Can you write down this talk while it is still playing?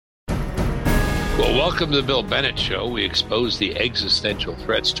Well, welcome to the Bill Bennett Show. We expose the existential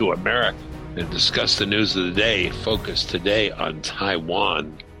threats to America and discuss the news of the day, focused today on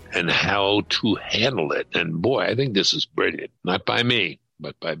Taiwan and how to handle it. And boy, I think this is brilliant. Not by me,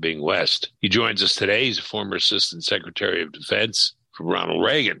 but by Bing West. He joins us today. He's a former Assistant Secretary of Defense for Ronald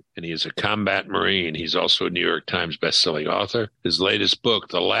Reagan, and he is a combat Marine. He's also a New York Times bestselling author. His latest book,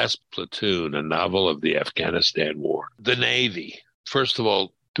 The Last Platoon, a novel of the Afghanistan War. The Navy. First of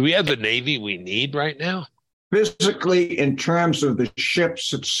all, do we have the Navy we need right now? Physically, in terms of the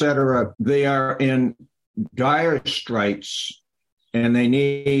ships, et cetera, they are in dire straits, and they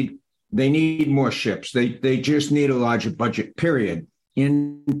need more ships. They just need a larger budget, period.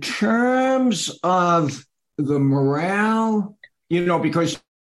 In terms of the morale, because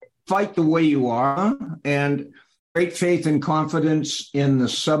fight the way you are, and great faith and confidence in the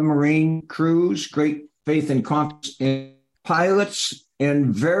submarine crews, great faith and confidence in pilots,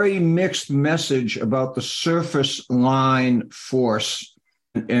 and very mixed message about the surface line force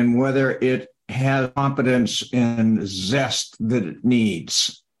and whether it has competence and zest that it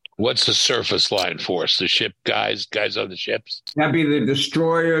needs. What's the surface line force? The ship guys on the ships? That'd be the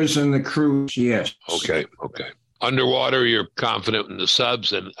destroyers and the crews, yes. Okay. Underwater, you're confident in the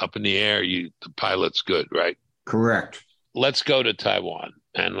subs, and up in the air, the pilot's good, right? Correct. Let's go to Taiwan,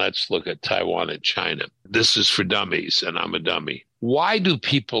 and let's look at Taiwan and China. This is for dummies, and I'm a dummy. Why do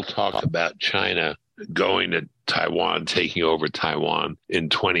people talk about China going to Taiwan, taking over Taiwan in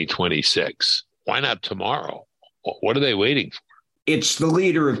 2026? Why not tomorrow? What are they waiting for? It's the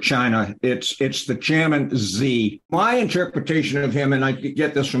leader of China. It's the chairman, Xi. My interpretation of him, and I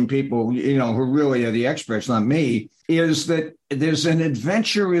get this from people, who really are the experts, not me, is that there's an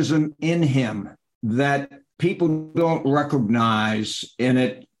adventurism in him that people don't recognize, and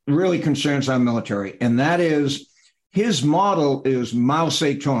it really concerns our military. And that is, his model is Mao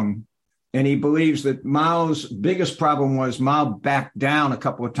Zedong, and he believes that Mao's biggest problem was Mao backed down a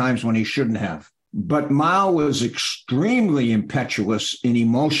couple of times when he shouldn't have. But Mao was extremely impetuous and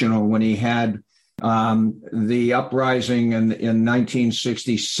emotional when he had the uprising in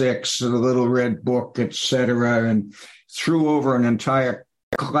 1966, the Little Red Book, et cetera, and threw over an entire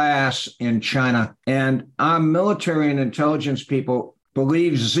class in China. And our military and intelligence people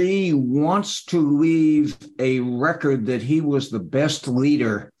believe Xi wants to leave a record that he was the best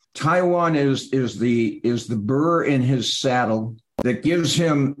leader. Taiwan is the burr in his saddle that gives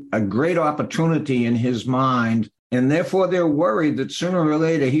him a great opportunity in his mind. And therefore, they're worried that sooner or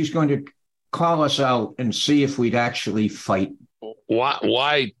later he's going to call us out and see if we'd actually fight.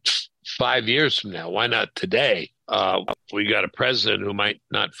 Why 5 years from now? Why not today? We got a president who might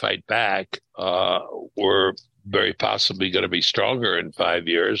not fight back. We're very possibly going to be stronger in 5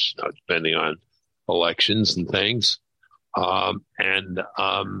 years, depending on elections and things. Couldn't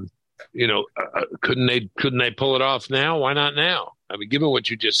they pull it off now? Why not now? I mean, given what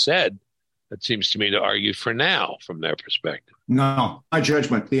you just said, that seems to me to argue for now from their perspective. No, my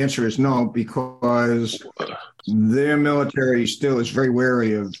judgment, the answer is no, because their military still is very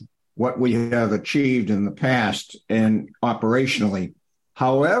wary of what we have achieved in the past and operationally.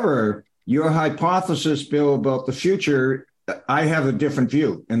 However, your hypothesis, Bill, about the future, I have a different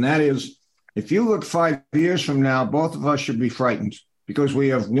view. And that is, if you look 5 years from now, both of us should be frightened because we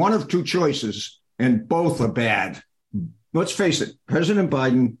have one of two choices and both are bad. Let's face it, President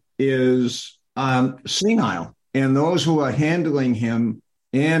Biden is senile, and those who are handling him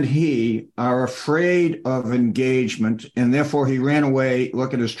and he are afraid of engagement, and therefore he ran away.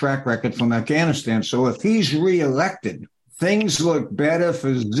 Look at his track record from Afghanistan. So if he's reelected, things look better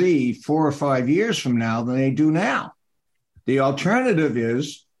for Xi 4 or 5 years from now than they do now. The alternative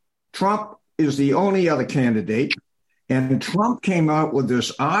is Trump is the only other candidate. And Trump came out with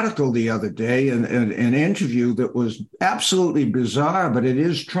this article the other day, an interview that was absolutely bizarre, but it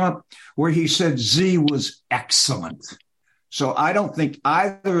is Trump, where he said Xi was excellent. So I don't think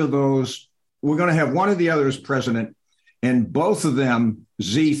either of those, we're going to have one or the other as president, and both of them,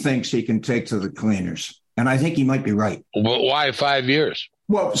 Xi thinks he can take to the cleaners. And I think he might be right. But why 5 years?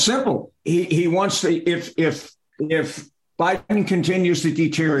 Well, simple. He wants to, if Biden continues to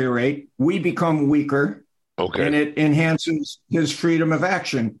deteriorate, we become weaker. Okay. And it enhances his freedom of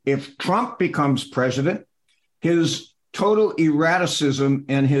action. If Trump becomes president, his total erraticism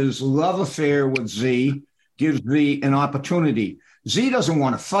and his love affair with Xi gives Xi an opportunity. Xi doesn't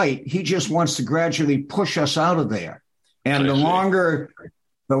want to fight. He just wants to gradually push us out of there. And the longer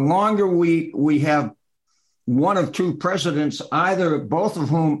we have one of two presidents, either both of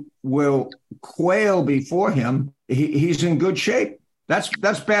whom will quail before him, he's in good shape.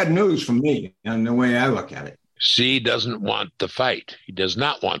 That's bad news for me and the way I look at it. Xi doesn't want the fight. He does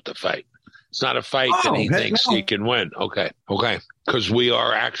not want the fight. It's not a fight that he thinks no. he can win. Okay. Because we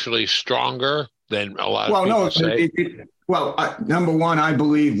are actually stronger than a lot of people say. Number one, I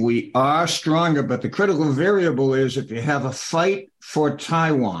believe we are stronger, but the critical variable is if you have a fight for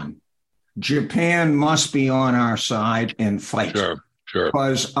Taiwan, Japan must be on our side and fight. Sure.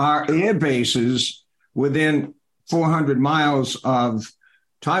 Because our air bases within 400 miles of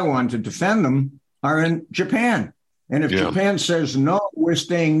Taiwan to defend them are in Japan. And if Japan says, no, we're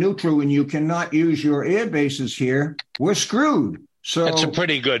staying neutral and you cannot use your air bases here, we're screwed. So that's a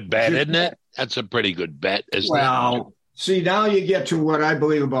pretty good bet, isn't it? That's a pretty good bet, isn't it? Well, see, now you get to what I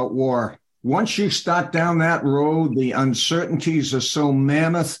believe about war. Once you start down that road, the uncertainties are so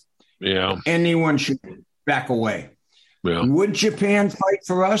mammoth, anyone should back away. Yeah. Would Japan fight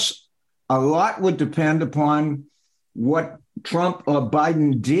for us? A lot would depend upon what Trump or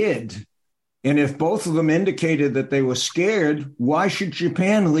Biden did. And if both of them indicated that they were scared, why should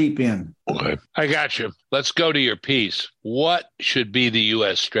Japan leap in? Okay. I got you. Let's go to your piece. What should be the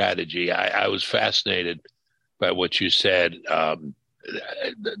U.S. strategy? I was fascinated by what you said. For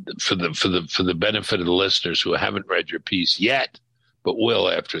the benefit of the listeners who haven't read your piece yet, but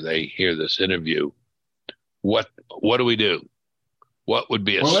will after they hear this interview, what do we do? What would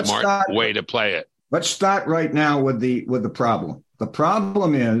be a smart way to play it? Let's start right now with the problem. The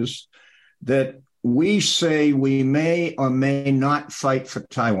problem is that we say we may or may not fight for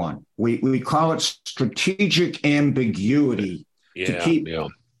Taiwan. We call it strategic ambiguity to keep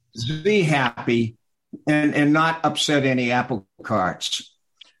Xi happy and not upset any apple carts.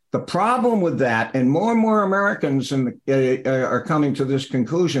 The problem with that, and more Americans are coming to this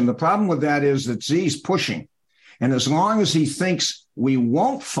conclusion, the problem with that is that Xi's pushing. And as long as he thinks we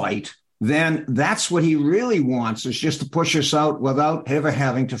won't fight, then that's what he really wants, is just to push us out without ever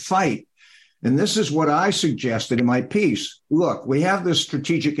having to fight. And this is what I suggested in my piece. Look, we have this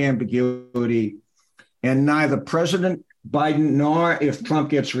strategic ambiguity, and neither President Biden nor if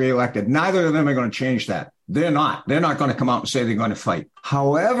Trump gets reelected, neither of them are going to change that. They're not going to come out and say they're going to fight.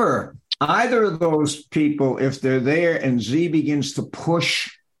 However, either of those people, if they're there and Xi begins to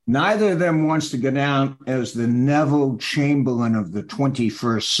push, neither of them wants to go down as the Neville Chamberlain of the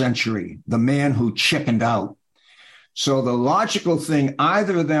 21st century, the man who chickened out. So the logical thing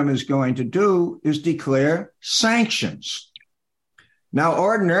either of them is going to do is declare sanctions. Now,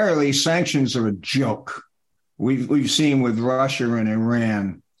 ordinarily, sanctions are a joke. We've seen with Russia and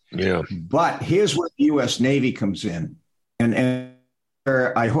Iran. Yeah. But here's where the U.S. Navy comes in. And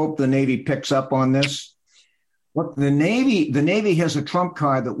I hope the Navy picks up on this. Look, the Navy has a trump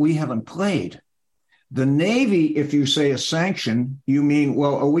card that we haven't played. The Navy, if you say a sanction, you mean,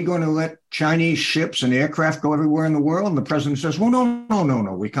 well, are we going to let Chinese ships and aircraft go everywhere in the world? And the president says, well,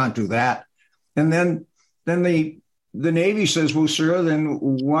 no, we can't do that. And then the Navy says, well, sir, then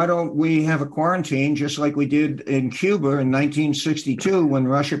why don't we have a quarantine just like we did in Cuba in 1962 when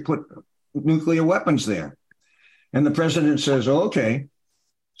Russia put nuclear weapons there? And the president says, okay.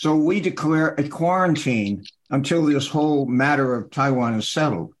 So we declare a quarantine until this whole matter of Taiwan is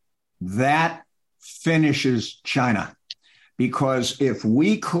settled. That finishes China. Because if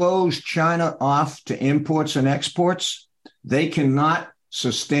we close China off to imports and exports, they cannot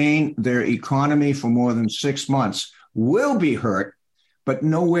sustain their economy for more than 6 months. We'll be hurt, but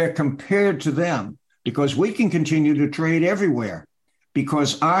nowhere compared to them, because we can continue to trade everywhere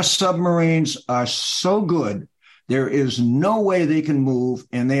because our submarines are so good. There is no way they can move,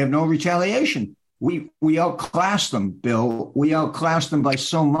 and they have no retaliation. We outclass them, Bill. We outclass them by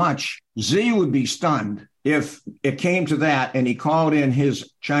so much. Xi would be stunned if it came to that, and he called in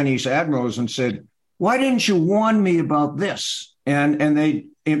his Chinese admirals and said, why didn't you warn me about this? And they,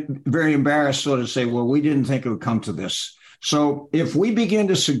 very embarrassed, sort of say, well, we didn't think it would come to this. So if we begin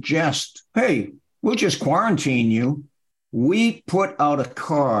to suggest, hey, we'll just quarantine you, we put out a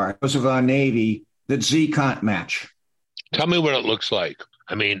card because of our Navy that Xi can't match. Tell me what it looks like.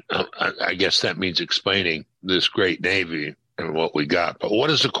 I mean, I guess that means explaining this great Navy and what we got. But what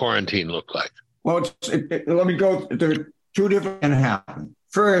does the quarantine look like? Well, let me go. There are two different things happen.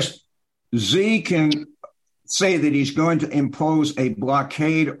 First, Xi can say that he's going to impose a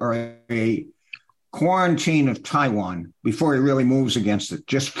blockade or a quarantine of Taiwan before he really moves against it.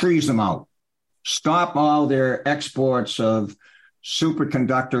 Just freeze them out. Stop all their exports of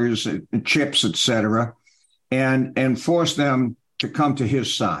superconductors, chips, etc., and force them to come to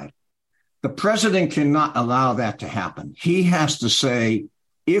his side. The president cannot allow that to happen. He has to say,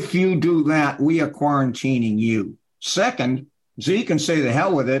 if you do that, we are quarantining you. Second, Xi can say the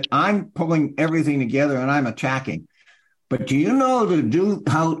hell with it. I'm pulling everything together and I'm attacking. But do you know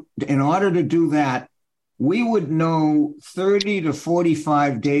in order to do that, we would know 30 to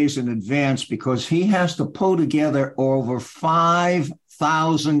 45 days in advance because he has to pull together over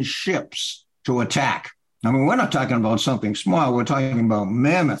 5,000 ships to attack. I mean, we're not talking about something small. We're talking about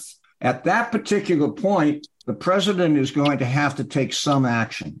mammoth. At that particular point, the president is going to have to take some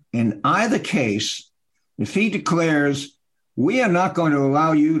action. In either case, if he declares, we are not going to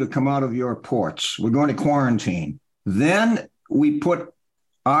allow you to come out of your ports, we're going to quarantine, then we put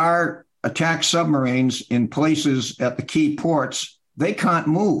our attack submarines in places at the key ports. They can't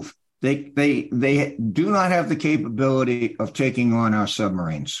move. They do not have the capability of taking on our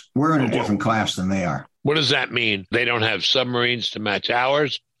submarines. We're in a different class than they are. What does that mean? They don't have submarines to match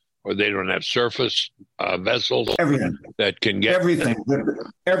ours, or they don't have surface vessels that can get everything.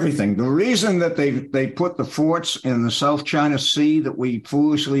 The reason that they put the forts in the South China Sea that we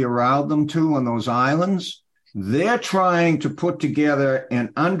foolishly allowed them to on those islands, they're trying to put together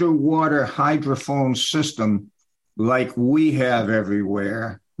an underwater hydrophone system like we have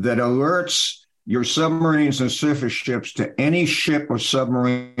everywhere that alerts your submarines and surface ships to any ship or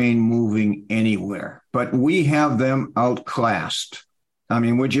submarine moving anywhere. But we have them outclassed. I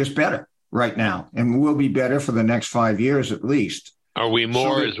mean, we're just better right now, and we'll be better for the next 5 years at least. Are we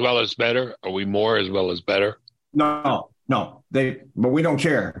more as well as better? Are we more as well as better? No. But we don't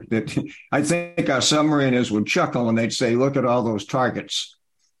care. I think our submariners would chuckle and they'd say, look at all those targets.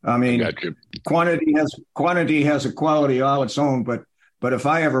 I mean, quantity has a quality all its own, but if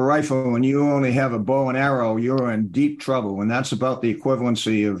I have a rifle and you only have a bow and arrow, you're in deep trouble. And that's about the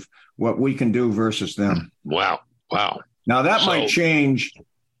equivalency of what we can do versus them. Wow. Now, that might change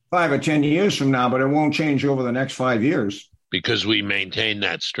 5 or 10 years from now, but it won't change over the next 5 years. Because we maintain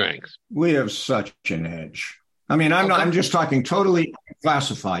that strength. We have such an edge. I mean, I'm just talking totally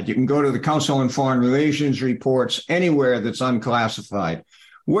classified. You can go to the Council on Foreign Relations reports anywhere that's unclassified.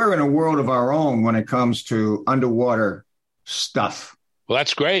 We're in a world of our own when it comes to underwater stuff. Well,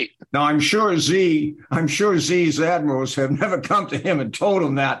 that's great. Now, I'm sure Z's admirals have never come to him and told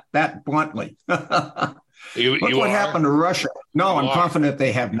him that bluntly. Look what happened to Russia. No, I'm confident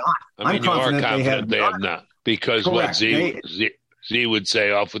they have not. I'm confident they have not. Because correct. What Z would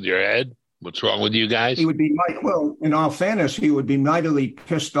say, off with your head? What's wrong with you guys? He would be, in all fairness, he would be mightily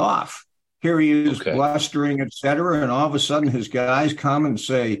pissed off. Here he is blustering, et cetera, and all of a sudden his guys come and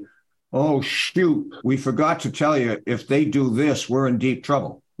say, oh, shoot, we forgot to tell you, if they do this, we're in deep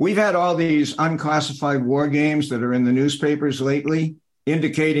trouble. We've had all these unclassified war games that are in the newspapers lately,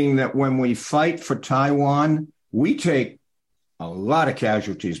 indicating that when we fight for Taiwan, we take a lot of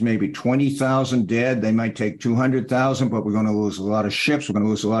casualties, maybe 20,000 dead. They might take 200,000, but we're going to lose a lot of ships. We're going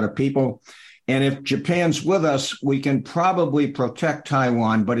to lose a lot of people. And if Japan's with us, we can probably protect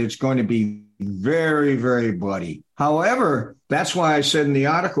Taiwan, but it's going to be very, very bloody. However, that's why I said in the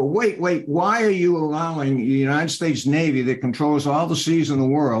article, wait, why are you allowing the United States Navy that controls all the seas in the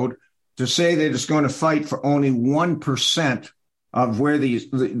world to say that it's going to fight for only 1% of where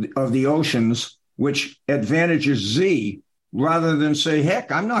of the oceans, which advantages Z, rather than say,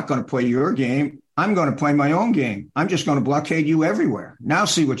 heck, I'm not going to play your game. I'm going to play my own game. I'm just going to blockade you everywhere. Now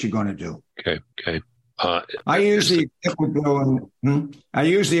see what you're going to do. Okay. I use the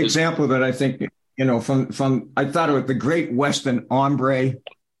example that I think, from I thought of it, the Great Western Hombre.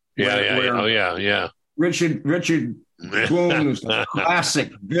 Yeah. Richard Boone, who's a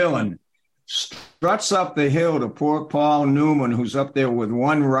classic villain, struts up the hill to poor Paul Newman, who's up there with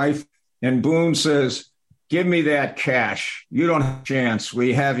one rifle, and Boone says, give me that cash. You don't have a chance.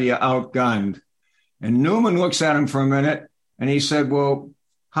 We have you outgunned. And Newman looks at him for a minute, and he said, well,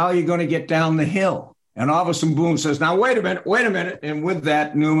 how are you going to get down the hill? And all of a sudden, Boone says, now, wait a minute. And with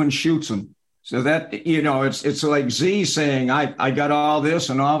that, Newman shoots him. So that, it's like Z saying, I got all this.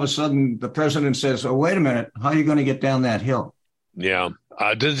 And all of a sudden, the president says, oh, wait a minute. How are you going to get down that hill? Yeah.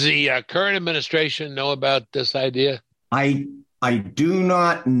 Does the current administration know about this idea? I do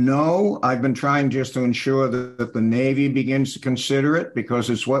not know. I've been trying just to ensure that the Navy begins to consider it because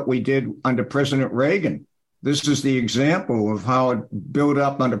it's what we did under President Reagan. This is the example of how it built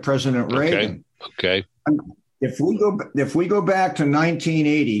up under President Reagan. Okay. If we go back to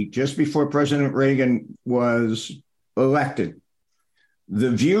 1980, just before President Reagan was elected, the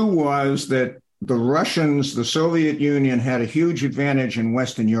view was that the Russians, the Soviet Union, had a huge advantage in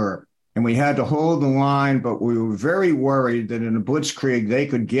Western Europe. And we had to hold the line, but we were very worried that in a blitzkrieg, they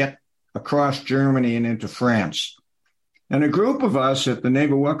could get across Germany and into France. And a group of us at the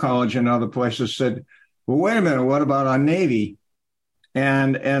Naval War College and other places said, well, wait a minute, what about our Navy?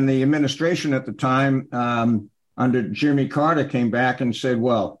 And the administration at the time, under Jimmy Carter, came back and said,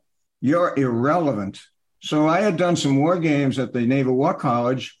 well, you're irrelevant. So I had done some war games at the Naval War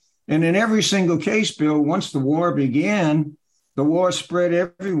College, And in every single case, Bill, once the war began, the war spread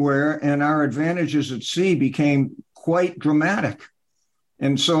everywhere, and our advantages at sea became quite dramatic.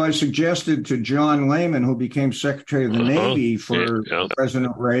 And so I suggested to John Lehman, who became Secretary of the Navy for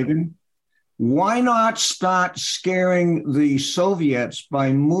President Reagan, why not start scaring the Soviets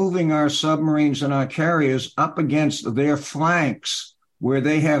by moving our submarines and our carriers up against their flanks where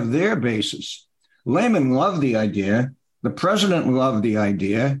they have their bases? Lehman loved the idea. The president loved the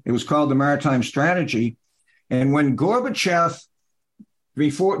idea. It was called the Maritime Strategy. And when Gorbachev,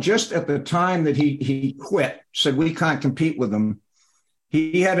 just at the time that he quit, said we can't compete with them,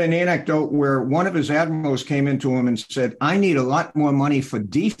 he had an anecdote where one of his admirals came into him and said, I need a lot more money for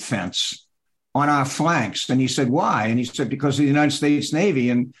defense on our flanks. And he said, why? And he said, because of the United States Navy.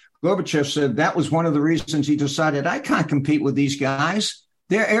 And Gorbachev said that was one of the reasons he decided, I can't compete with these guys.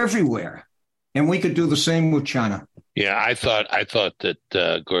 They're everywhere. And we could do the same with China. Yeah, I thought that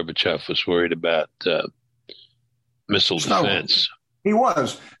Gorbachev was worried about missile defense. He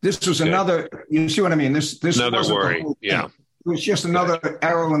was. This was another, you see what I mean? This another worry. Yeah. It was just another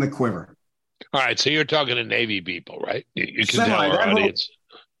arrow in the quiver. All right. So you're talking to Navy people, right? You can tell our audience.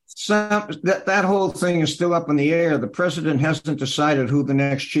 That whole thing is still up in the air. The president hasn't decided who the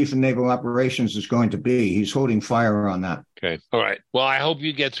next chief of naval operations is going to be. He's holding fire on that. Okay. All right. Well, I hope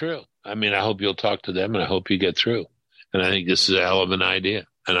you get through. I mean, I hope you'll talk to them, and I hope you get through. And I think this is a hell of an idea.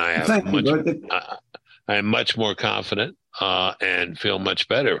 And I am much more confident and feel much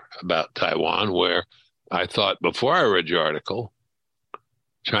better about Taiwan, where I thought before I read your article,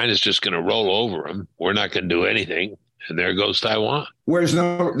 China's just going to roll over them. We're not going to do anything. And there goes Taiwan.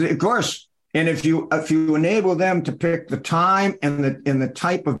 Of course. And if you enable them to pick the time and the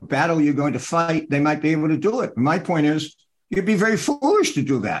type of battle you're going to fight, they might be able to do it. My point is, you'd be very foolish to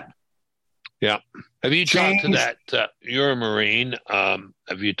do that. Yeah. Have you talked to that? You're a Marine.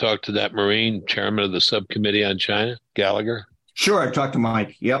 Have you talked to that Marine chairman of the subcommittee on China, Gallagher? Sure. I've talked to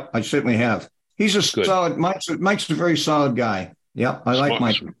Mike. Yep. I certainly have. He's a solid, Mike's a very solid guy. Yep. I like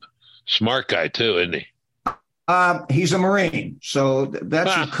Mike. Smart guy too, isn't he? He's a Marine, so that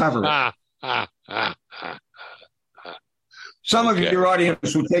should cover it. Some of your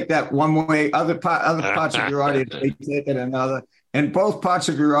audience will take that one way. Other parts of your audience may take it another. And both parts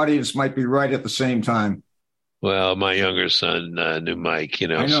of your audience might be right at the same time. Well, my younger son knew Mike,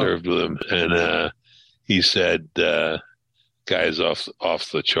 served with him. And he said, guy's off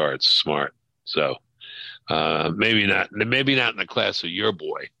the charts, smart. So maybe not in the class of your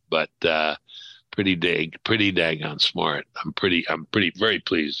boy, but pretty daggone smart. I'm very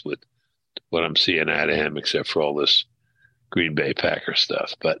pleased with what I'm seeing out of him, except for all this Green Bay Packer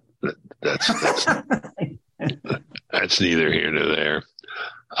stuff. But that's that's neither here nor there.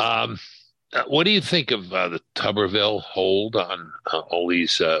 What do you think of the Tuberville hold on all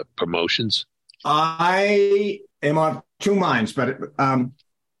these promotions? I am on two minds, but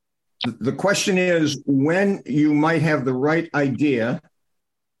the question is when you might have the right idea,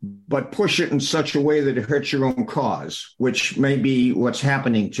 but push it in such a way that it hurts your own cause, which may be what's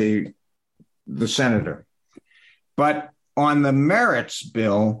happening to the senator. But on the merits,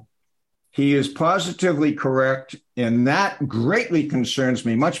 Bill, he is positively correct, and that greatly concerns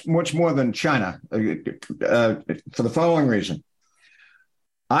me, much more than China, for the following reason.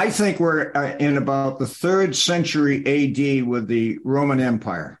 I think we're in about the 3rd century AD with the Roman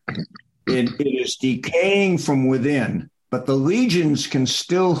Empire. It is decaying from within, but the legions can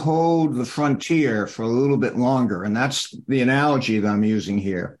still hold the frontier for a little bit longer, and that's the analogy that I'm using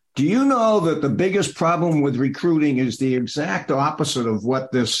here. Do you know that the biggest problem with recruiting is the exact opposite of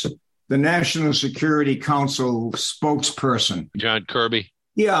what the National Security Council spokesperson, John Kirby?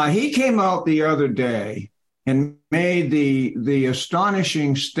 Yeah, he came out the other day and made the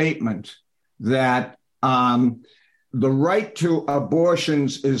astonishing statement that the right to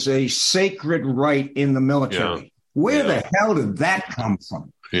abortions is a sacred right in the military. Yeah. Where the hell did that come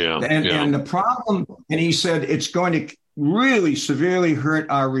from? And the problem, and he said it's going to really severely hurt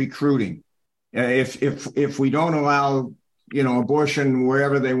our recruiting if we don't allow abortion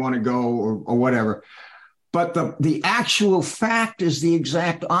wherever they want to go or whatever. But the actual fact is the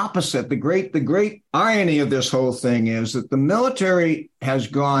exact opposite. The great irony of this whole thing is that the military has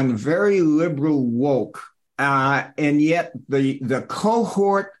gone very liberal woke, and yet the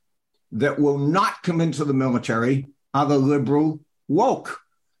cohort that will not come into the military are the liberal woke.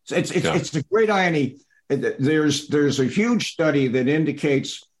 It's a great irony. There's a huge study that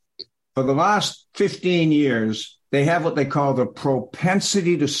indicates for the last 15 years, they have what they call the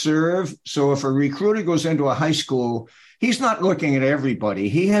propensity to serve. So if a recruiter goes into a high school, he's not looking at everybody.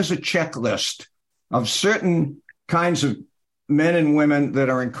 He has a checklist of certain kinds of men and women that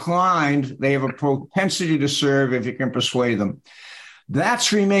are inclined, they have a propensity to serve if you can persuade them.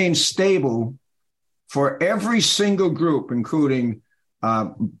 That's remained stable for every single group, including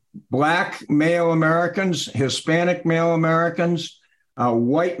Black male Americans, Hispanic male Americans,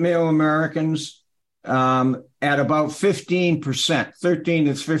 white male Americans, at about 15%, 13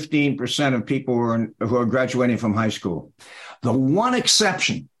 to 15% of people who are graduating from high school. The one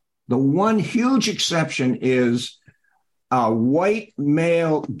huge exception is a white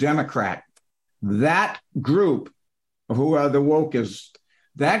male Democrat. That group, who are the wokeists,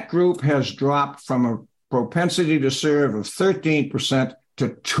 that group has dropped from a propensity to serve of 13% to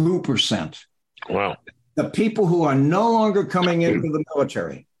 2%. Wow. The people who are no longer coming into the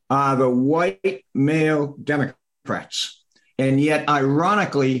military are the white male Democrats. And yet,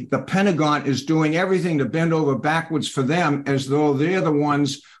 ironically, the Pentagon is doing everything to bend over backwards for them as though they're the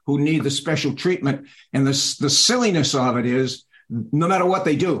ones who need the special treatment. And the silliness of it is, no matter what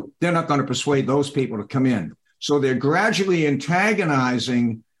they do, they're not going to persuade those people to come in. So they're gradually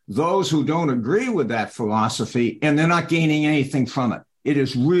antagonizing those who don't agree with that philosophy, and they're not gaining anything from it. It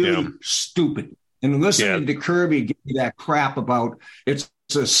is really stupid. And listening to Kirby give you that crap about it's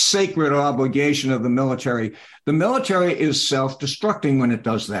a sacred obligation of the military. The military is self-destructing when it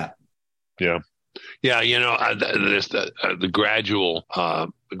does that. Yeah. Yeah, the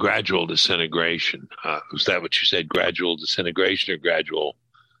gradual disintegration. Was that what you said? Gradual disintegration or gradual?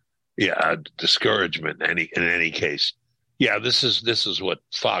 Yeah, discouragement. In any case, yeah. This is what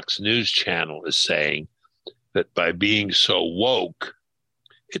Fox News Channel is saying, that by being so woke,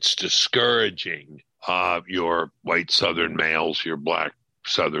 it's discouraging your white Southern males, your Black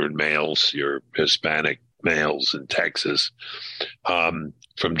Southern males, your Hispanic males in Texas from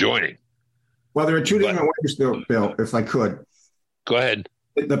joining. Well, there are two different ways, though, Bill, if I could. Go ahead.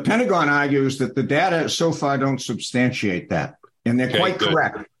 The Pentagon argues that the data so far don't substantiate that. And they're quite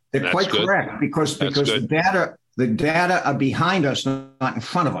correct. They're quite correct because the data are behind us, not in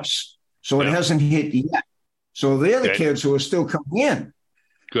front of us. So it hasn't hit yet. So they're the kids who are still coming in.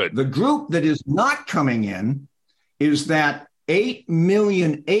 Good. The group that is not coming in is that 8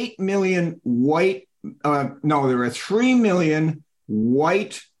 million white, there are 3 million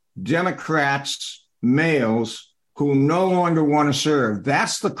white Democrats, males, who no longer want to serve.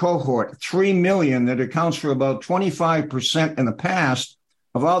 That's the cohort, 3 million, that accounts for about 25% in the past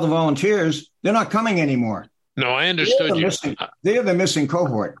of all the volunteers. They're not coming anymore. No, I understood They're the missing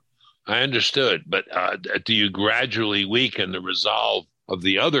cohort. I understood, but do you gradually weaken the resolve of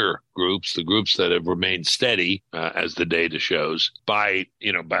the other groups, the groups that have remained steady, as the data shows, by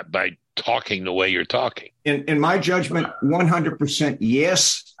talking the way you're talking? In my judgment, 100%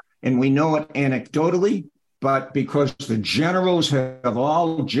 yes. And we know it anecdotally, but because the generals have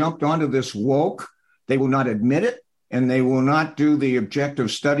all jumped onto this woke, they will not admit it, and they will not do the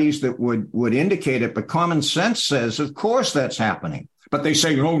objective studies that would indicate it. But common sense says, of course, that's happening. But they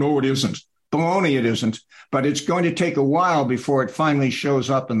say, no, it isn't. Baloney, it isn't. But it's going to take a while before it finally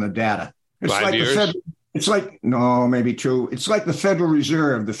shows up in the data. It's 5 like years? Maybe 2. It's like the Federal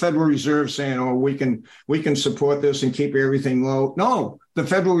Reserve. The Federal Reserve saying, we can support this and keep everything low. No, the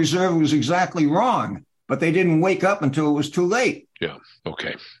Federal Reserve was exactly wrong, but they didn't wake up until it was too late. Yeah.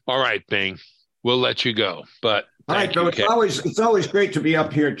 Okay. All right, Bing. We'll let you go. But all right, Bill, it's always great to be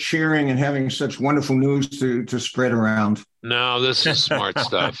up here cheering and having such wonderful news to spread around. No, this is smart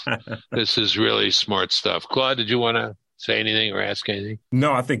stuff. This is really smart stuff. Claude, did you want to say anything or ask anything?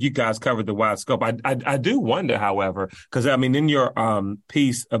 No, I think you guys covered the wide scope. I do wonder, however, because in your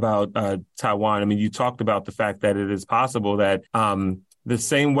piece about Taiwan, you talked about the fact that it is possible that the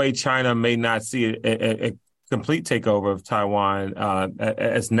same way China may not see a complete takeover of Taiwan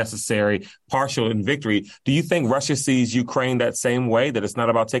as necessary, partial in victory. Do you think Russia sees Ukraine that same way, that it's not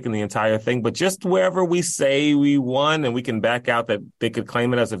about taking the entire thing, but just wherever we say we won and we can back out, that they could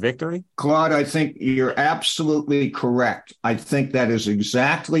claim it as a victory? Claude, I think you're absolutely correct. I think that is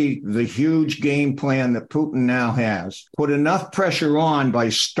exactly the huge game plan that Putin now has. Put enough pressure on by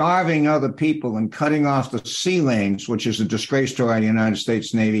starving other people and cutting off the sea lanes, which is a disgrace to our United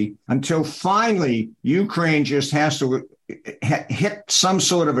States Navy, until finally Ukraine just has to hit some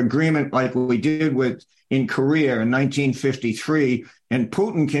sort of agreement like we did in Korea in 1953, and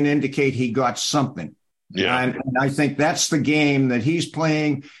Putin can indicate he got something. Yeah. And I think that's the game that he's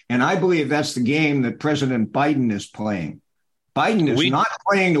playing, and I believe that's the game that President Biden is playing. Biden is not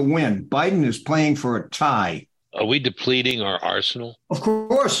playing to win. Biden is playing for a tie. Are we depleting our arsenal? Of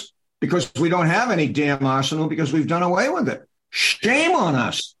course, because we don't have any damn arsenal because we've done away with it. Shame on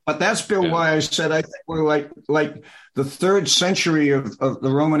us. But that's, Bill, why I said I think we're like the 3rd century of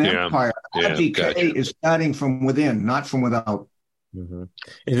the Roman Empire. Our decay is starting from within, not from without. Mm-hmm.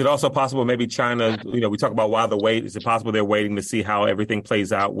 Is it also possible maybe China, we talk about why the wait, is it possible they're waiting to see how everything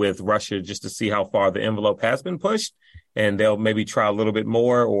plays out with Russia just to see how far the envelope has been pushed, and they'll maybe try a little bit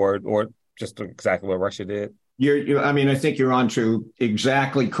more or just exactly what Russia did? I think you're on to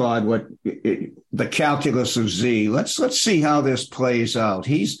exactly, Claude, what the calculus of Z. Let's see how this plays out.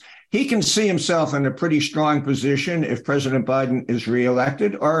 He can see himself in a pretty strong position if President Biden is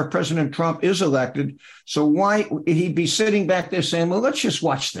reelected or if President Trump is elected. So why he'd be sitting back there saying, well, let's just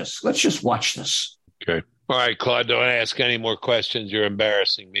watch this. Let's just watch this. Okay. All right, Claude, don't ask any more questions. You're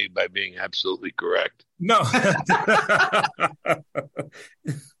embarrassing me by being absolutely correct. No.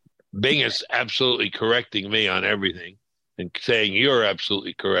 Bing is absolutely correcting me on everything and saying you're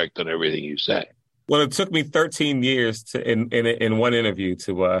absolutely correct on everything you say. Well, it took me 13 years in one interview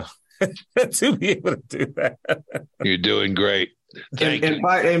to be able to do that. You're doing great. Thank you.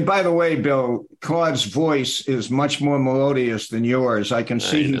 And by the way, Bill, Claude's voice is much more melodious than yours. I can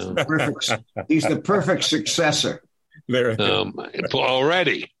see he's the perfect successor.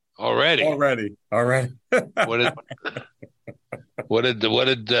 Already. What did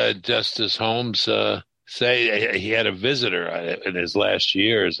Justice Holmes say? He had a visitor in his last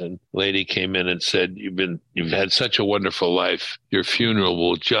years, and a lady came in and said, "You've had such a wonderful life. Your funeral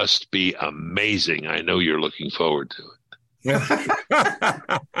will just be amazing. I know you're looking forward to it."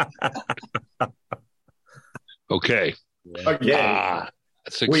 Okay.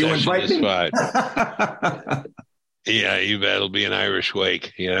 Succession is fine. Yeah, it'll be an Irish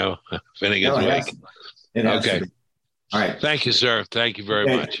wake, Finnegan's Wake. Okay. All right. Thank you, sir. Thank you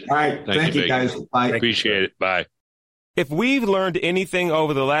very much. All right. Thank you, guys. Bye. Appreciate it. Bye. If we've learned anything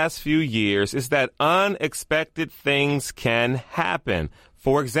over the last few years, it's that unexpected things can happen.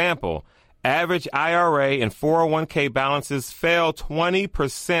 For example, average IRA and 401k balances fell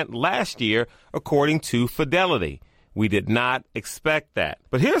 20% last year, according to Fidelity. We did not expect that.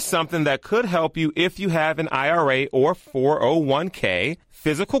 But here's something that could help you if you have an IRA or 401k: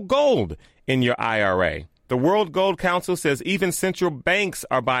 physical gold in your IRA. The World Gold Council says even central banks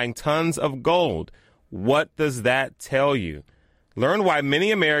are buying tons of gold. What does that tell you? Learn why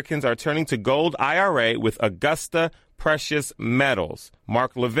many Americans are turning to gold IRA with Augusta Precious Metals.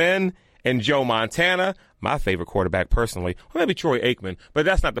 Mark Levin and Joe Montana, my favorite quarterback personally, or maybe Troy Aikman, but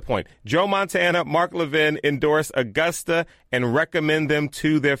that's not the point. Joe Montana, Mark Levin endorse Augusta and recommend them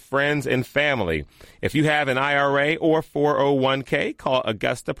to their friends and family. If you have an IRA or 401k, call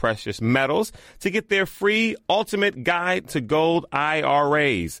Augusta Precious Metals to get their free ultimate guide to gold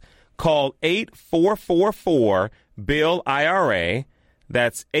IRAs. Call 8444-BILL-IRA.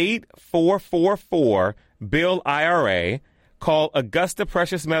 That's 8444-BILL-IRA. Call Augusta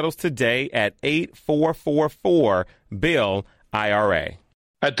Precious Metals today at 8444-BILL-IRA.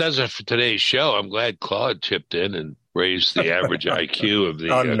 That does it for today's show. I'm glad Claude chipped in and raised the average IQ of the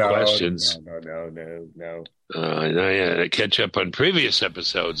questions. No. To catch up on previous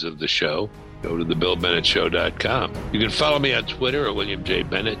episodes of the show, go to thebillbennettshow.com. You can follow me on Twitter at William J.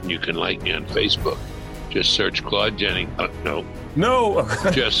 Bennett, and you can like me on Facebook. Just search Claude Jennings. No.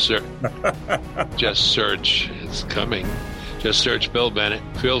 Just search. It's coming. Just search Bill Bennett.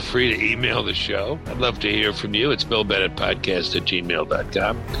 Feel free to email the show. I'd love to hear from you. It's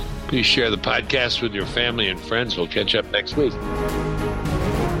BillBennettPodcast@gmail.com. Please share the podcast with your family and friends. We'll catch up next week.